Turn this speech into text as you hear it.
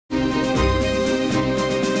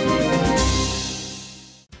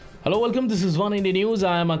Hello, welcome. This is Oneindia News.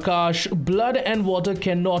 I am Akash. Blood and water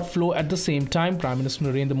cannot flow at the same time, Prime Minister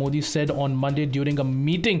Narendra Modi said on Monday during a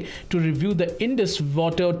meeting to review the Indus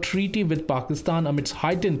Water treaty with Pakistan amidst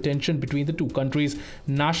heightened tension between the two countries.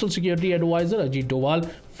 National Security Advisor Ajit Doval,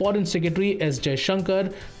 Foreign Secretary S.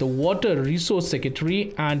 Jaishankar, the Water Resource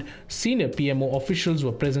Secretary and senior PMO officials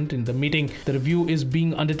were present in the meeting. The review is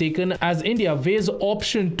being undertaken as India weighs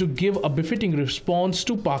option to give a befitting response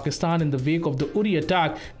to Pakistan in the wake of the Uri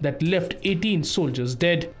attack that left 18 soldiers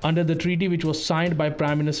dead. Under the treaty, which was signed by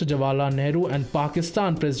Prime Minister Jawaharlal Nehru and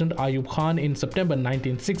Pakistan President Ayub Khan in September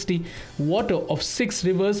 1960, water of 6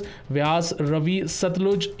 rivers Vyas, Ravi,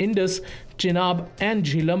 Satluj, Indus, Chenab and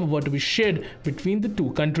Jhelum were to be shared between the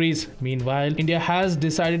two countries. Meanwhile, India has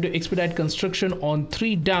decided to expedite construction on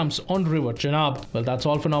 3 dams on River Chenab. Well, that's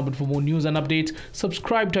all for now, but for more news and updates,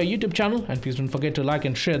 subscribe to our YouTube channel and please don't forget to like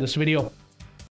and share this video.